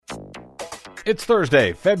It's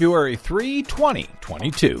Thursday, February 3,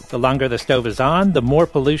 2022. The longer the stove is on, the more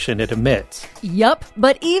pollution it emits. Yup,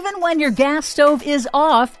 but even when your gas stove is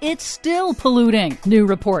off, it's still polluting, new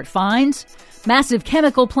report finds. Massive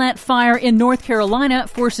chemical plant fire in North Carolina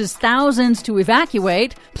forces thousands to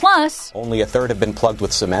evacuate. Plus, only a third have been plugged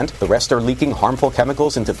with cement. The rest are leaking harmful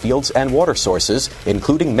chemicals into fields and water sources,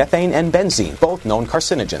 including methane and benzene, both known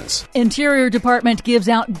carcinogens. Interior Department gives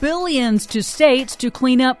out billions to states to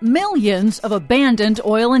clean up millions of abandoned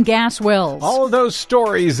oil and gas wells. All of those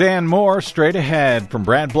stories and more straight ahead from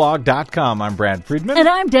BradBlog.com. I'm Brad Friedman. And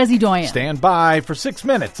I'm Desi Doyen. Stand by for 6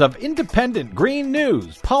 minutes of independent green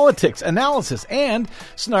news, politics, analysis, and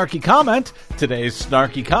snarky comment. Today's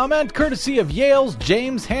snarky comment, courtesy of Yale's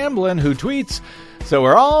James Hamblin, who tweets, "So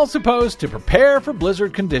we're all supposed to prepare for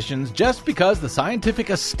blizzard conditions just because the scientific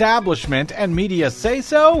establishment and media say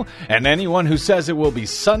so? And anyone who says it will be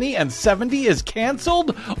sunny and 70 is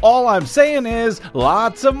canceled? All I'm saying is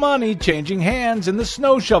lots of money changing hands in the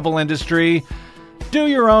snow shovel industry. Do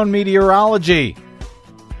your own meteorology."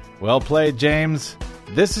 Well played, James.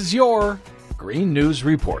 This is your Green News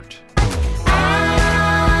Report.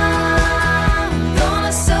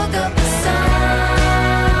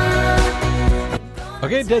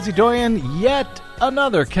 Okay, Desi Doyen, yet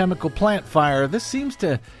another chemical plant fire. This seems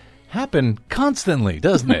to happen constantly,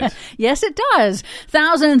 doesn't it? Yes, it does.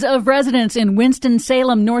 Thousands of residents in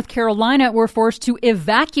Winston-Salem, North Carolina were forced to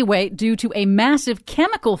evacuate due to a massive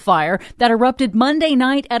chemical fire that erupted Monday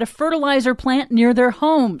night at a fertilizer plant near their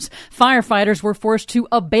homes. Firefighters were forced to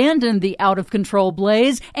abandon the out-of-control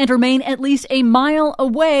blaze and remain at least a mile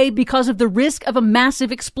away because of the risk of a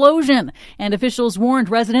massive explosion. And officials warned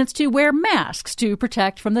residents to wear masks to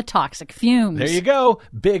protect from the toxic fumes. There you go.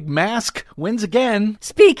 Big mask wins again.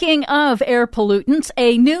 Speaking of air pollutants,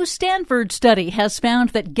 a new Stanford study has found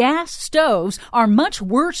that gas stoves are much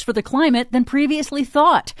worse for the climate than previously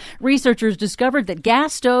thought. Researchers discovered that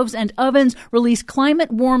gas stoves and ovens release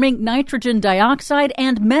climate-warming nitrogen dioxide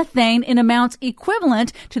and methane in amounts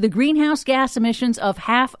equivalent to the greenhouse gas emissions of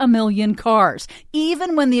 500,000 cars,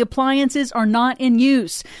 even when the appliances are not in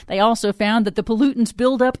use. They also found that the pollutants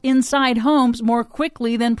build up inside homes more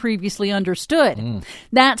quickly than previously understood.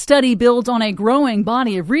 That study builds on a growing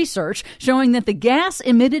body of research showing that the gas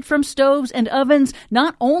emitted from stoves and ovens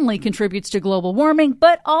not only contributes to global warming,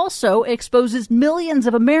 but also exposes millions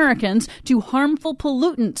of Americans to harmful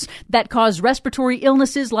pollutants that cause respiratory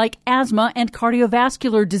illnesses like asthma and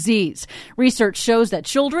cardiovascular disease. Research shows that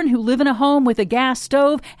children who live in a home with a gas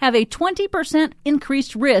stove have a 20%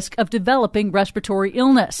 increased risk of developing respiratory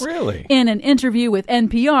illness. Really? In an interview with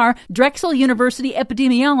NPR, Drexel University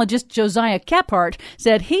epidemiologist Josiah Kephart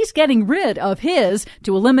said he's getting rid of his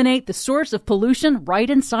to eliminate the source of pollution right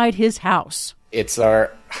inside his house. It's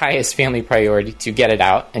our highest family priority to get it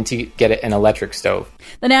out and to get an electric stove.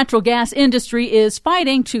 The natural gas industry is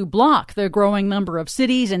fighting to block the growing number of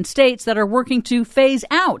cities and states that are working to phase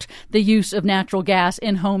out the use of natural gas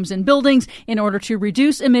in homes and buildings in order to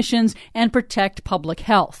reduce emissions and protect public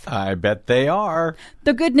health. I bet they are.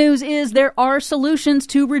 The good news is there are solutions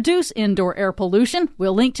to reduce indoor air pollution.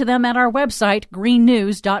 We'll link to them at our website,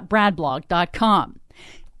 greennews.bradblog.com.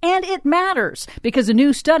 And it matters because a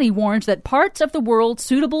new study warns that parts of the world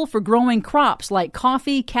suitable for growing crops like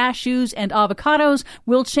coffee, cashews, and avocados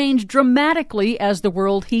will change dramatically as the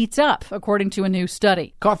world heats up, according to a new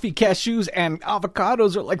study. Coffee, cashews, and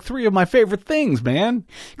avocados are like three of my favorite things, man.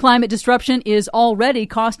 Climate disruption is already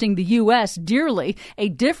costing the U.S. dearly. A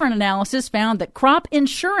different analysis found that crop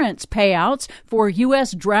insurance payouts for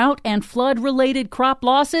U.S. drought and flood-related crop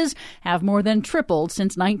losses have more than tripled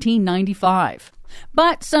since 1995.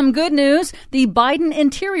 But some good news. The Biden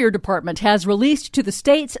Interior Department has released to the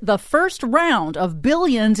states the first round of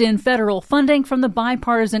billions in federal funding from the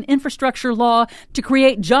bipartisan infrastructure law to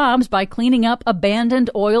create jobs by cleaning up abandoned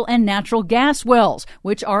oil and natural gas wells,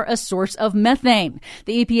 which are a source of methane.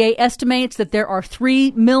 The EPA estimates that there are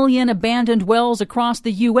 3 million abandoned wells across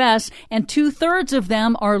the U.S., and 2/3 of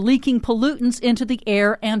them are leaking pollutants into the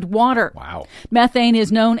air and water. Wow. Methane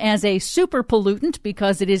is known as a super pollutant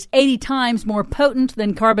because it is 80 times more potent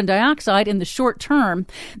than carbon dioxide in the short term.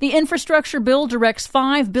 The infrastructure bill directs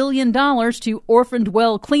 $5 billion to orphaned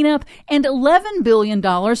well cleanup and $11 billion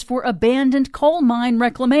for abandoned coal mine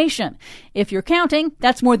reclamation. If you're counting,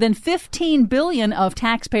 that's more than $15 billion of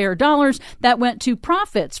taxpayer dollars that went to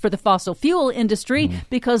profits for the fossil fuel industry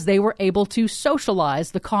because they were able to socialize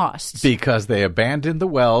the costs. Because they abandoned the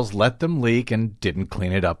wells, let them leak, and didn't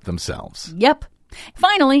clean it up themselves. Yep.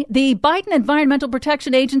 Finally, the Biden Environmental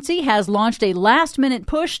Protection Agency has launched a last-minute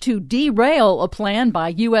push to derail a plan by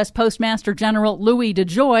U.S. Postmaster General Louis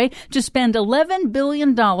DeJoy to spend $11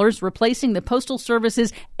 billion replacing the Postal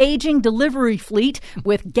Service's aging delivery fleet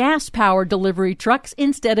with gas-powered delivery trucks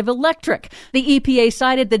instead of electric. The EPA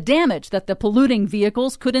cited the damage that the polluting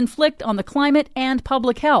vehicles could inflict on the climate and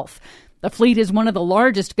public health. The fleet is one of the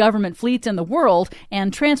largest government fleets in the world,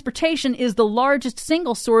 and transportation is the largest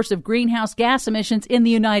single source of greenhouse gas emissions in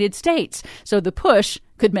the United States. So the push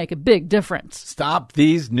could make a big difference. Stop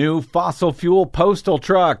these new fossil fuel postal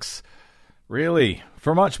trucks. Really.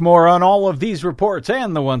 For much more on all of these reports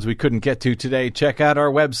and the ones we couldn't get to today, check out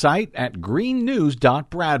our website at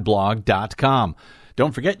greennews.bradblog.com.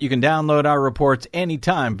 Don't forget you can download our reports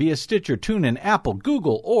anytime via Stitcher, TuneIn, Apple,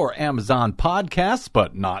 Google, or Amazon Podcasts,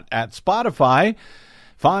 but not at Spotify.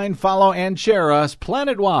 Find, follow, and share us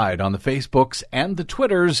planet-wide on the Facebooks and the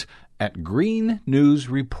Twitters at Green News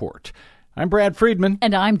Report. I'm Brad Friedman.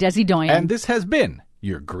 And I'm Desi Doyen. And this has been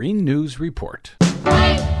your Green News Report.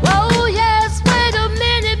 Whoa!